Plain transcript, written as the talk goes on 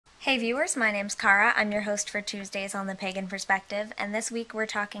Hey viewers, my name's Kara. I'm your host for Tuesdays on the Pagan Perspective, and this week we're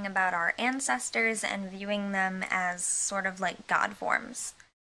talking about our ancestors and viewing them as sort of like god forms.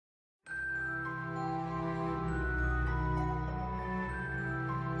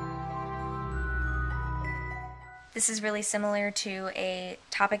 This is really similar to a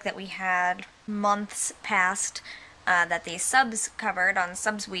topic that we had months past that the subs covered on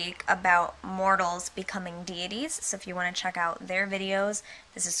Subs Week about mortals becoming deities. So if you want to check out their videos,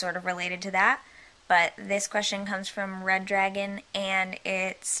 this is sort of related to that. But this question comes from RedDragon, and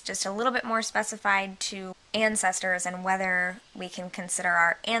it's just a little bit more specified to ancestors and whether we can consider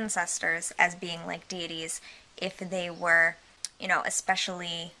our ancestors as being like deities if they were,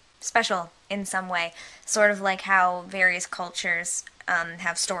 especially special in some way. Sort of like how various cultures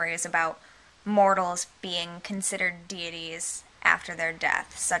have stories about mortals being considered deities after their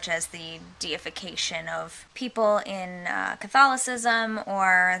death, such as the deification of people in Catholicism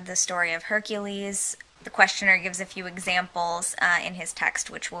or the story of Hercules. The questioner gives a few examples in his text,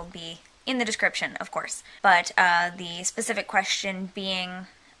 which will be in the description, of course. But the specific question being,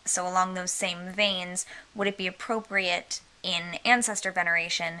 so along those same veins, would it be appropriate in ancestor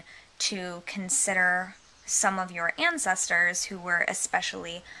veneration to consider some of your ancestors who were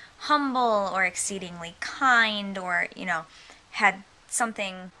especially humble or exceedingly kind or, had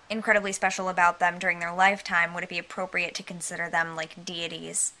something incredibly special about them during their lifetime? Would it be appropriate to consider them like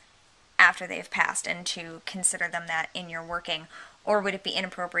deities after they've passed and to consider them that in your working? Or would it be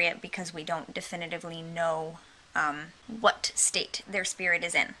inappropriate because we don't definitively know what state their spirit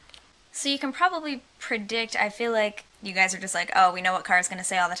is in? So you can probably predict, I feel like you guys are just like, oh, we know what Kara's going to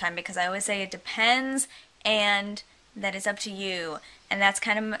say all the time, because I always say it depends and that it's up to you. And that's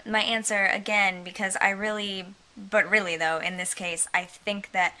kind of my answer again, because but really though, in this case, I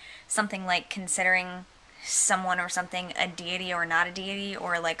think that something like considering someone or something a deity or not a deity,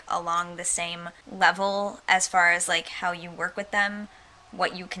 or like along the same level as far as like how you work with them,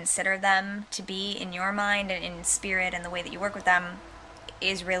 what you consider them to be in your mind and in spirit and the way that you work with them,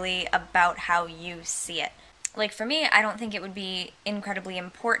 is really about how you see it. Like for me, I don't think it would be incredibly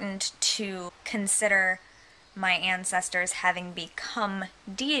important to consider my ancestors having become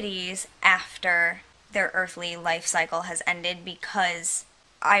deities after their earthly life cycle has ended, because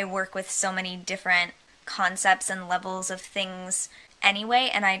I work with so many different concepts and levels of things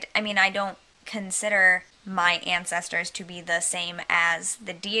anyway, and I don't consider my ancestors to be the same as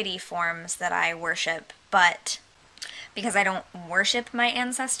the deity forms that I worship, but because I don't worship my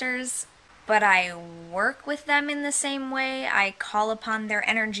ancestors, but I work with them in the same way. I call upon their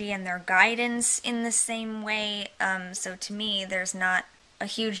energy and their guidance in the same way. So to me, there's not a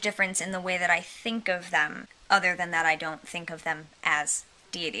huge difference in the way that I think of them, other than that I don't think of them as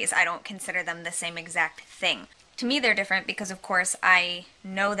deities. I don't consider them the same exact thing. To me, they're different because, of course, I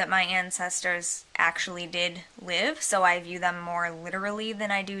know that my ancestors actually did live, so I view them more literally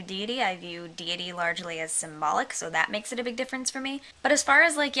than I do deity. I view deity largely as symbolic, so that makes it a big difference for me. But as far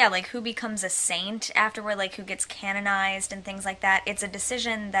as, like who becomes a saint afterward, like who gets canonized and things like that, it's a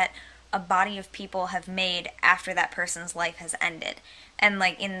decision that a body of people have made after that person's life has ended. And,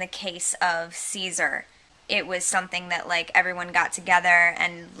 like, in the case of Caesar, it was something that, like, everyone got together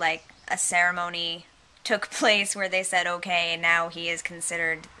and, like, a ceremony took place where they said, okay, now he is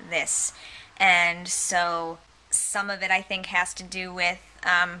considered this. And so some of it, I think, has to do with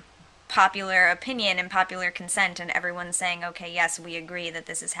popular opinion and popular consent, and everyone saying, okay, yes, we agree that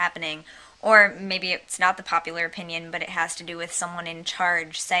this is happening. Or maybe it's not the popular opinion, but it has to do with someone in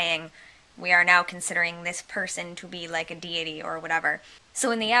charge saying, we are now considering this person to be like a deity or whatever.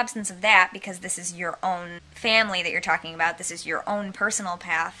 So in the absence of that, because this is your own family that you're talking about, this is your own personal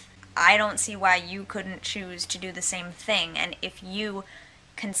path, I don't see why you couldn't choose to do the same thing. And if you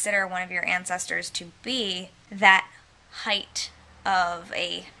consider one of your ancestors to be that height of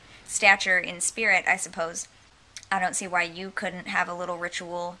a stature in spirit, I suppose, I don't see why you couldn't have a little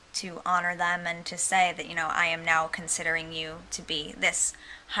ritual to honor them and to say that, I am now considering you to be this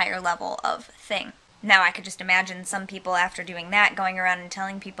higher level of thing. Now, I could just imagine some people after doing that going around and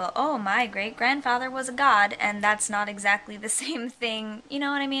telling people, oh, my great-grandfather was a god, and that's not exactly the same thing, you know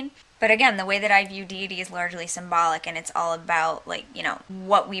what I mean? But again, the way that I view deity is largely symbolic, and it's all about,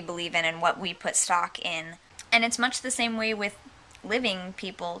 what we believe in and what we put stock in. And it's much the same way with living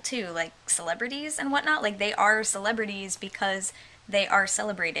people, too, like celebrities and whatnot. Like, they are celebrities because they are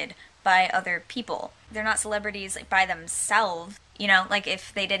celebrated by other people. They're not celebrities by themselves,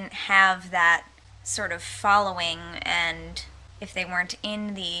 if they didn't have that sort of following, and if they weren't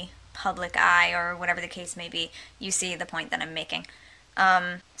in the public eye or whatever the case may be. You see the point that I'm making.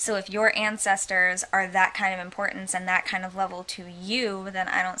 So if your ancestors are that kind of importance and that kind of level to you, then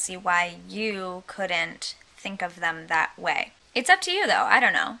I don't see why you couldn't think of them that way. It's up to you though, I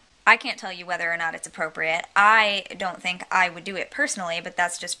don't know. I can't tell you whether or not it's appropriate. I don't think I would do it personally, but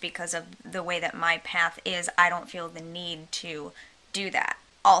that's just because of the way that my path is. I don't feel the need to do that.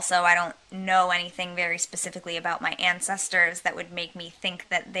 Also, I don't know anything very specifically about my ancestors that would make me think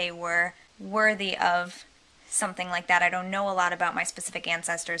that they were worthy of something like that. I don't know a lot about my specific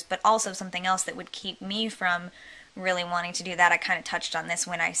ancestors, but also something else that would keep me from really wanting to do that. I kind of touched on this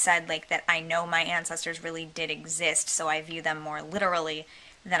when I said like that I know my ancestors really did exist, so I view them more literally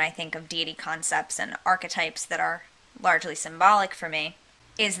than I think of deity concepts and archetypes that are largely symbolic for me,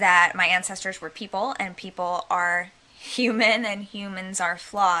 is that my ancestors were people, and people are human, and humans are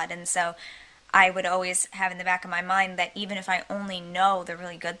flawed. And so I would always have in the back of my mind that even if I only know the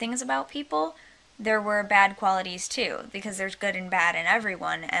really good things about people, there were bad qualities too, because there's good and bad in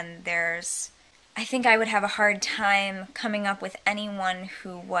everyone, and I think I would have a hard time coming up with anyone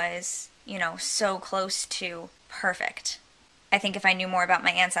who was, so close to perfect. I think if I knew more about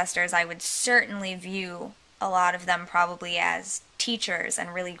my ancestors, I would certainly view a lot of them probably as teachers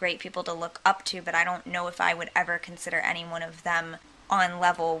and really great people to look up to, but I don't know if I would ever consider any one of them on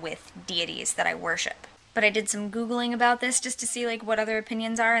level with deities that I worship. But I did some Googling about this just to see like what other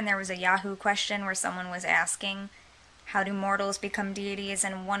opinions are, and there was a Yahoo question where someone was asking, how do mortals become deities?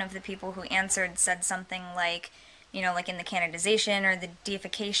 And one of the people who answered said something like, like in the canonization or the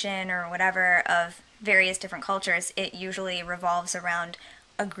deification or whatever of various different cultures, it usually revolves around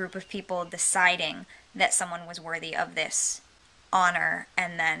a group of people deciding that someone was worthy of this honor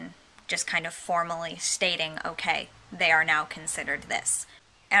and then just kind of formally stating, okay, they are now considered this.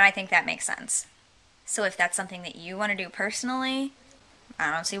 And I think that makes sense. So if that's something that you want to do personally,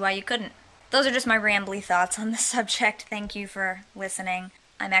 I don't see why you couldn't. Those are just my rambly thoughts on the subject. Thank you for listening.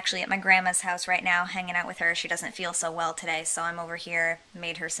 I'm actually at my grandma's house right now, hanging out with her. She doesn't feel so well today, so I'm over here,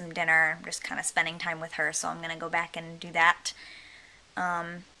 made her some dinner, just kind of spending time with her, so I'm going to go back and do that.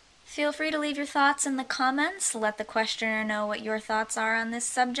 Feel free to leave your thoughts in the comments. Let the questioner know what your thoughts are on this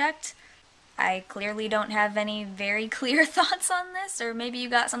subject. I clearly don't have any very clear thoughts on this, or maybe you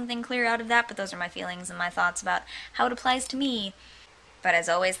got something clear out of that, but those are my feelings and my thoughts about how it applies to me. But as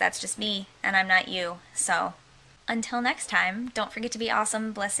always, that's just me, and I'm not you, so until next time, don't forget to be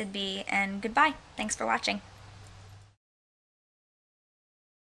awesome, blessed be, and goodbye. Thanks for watching.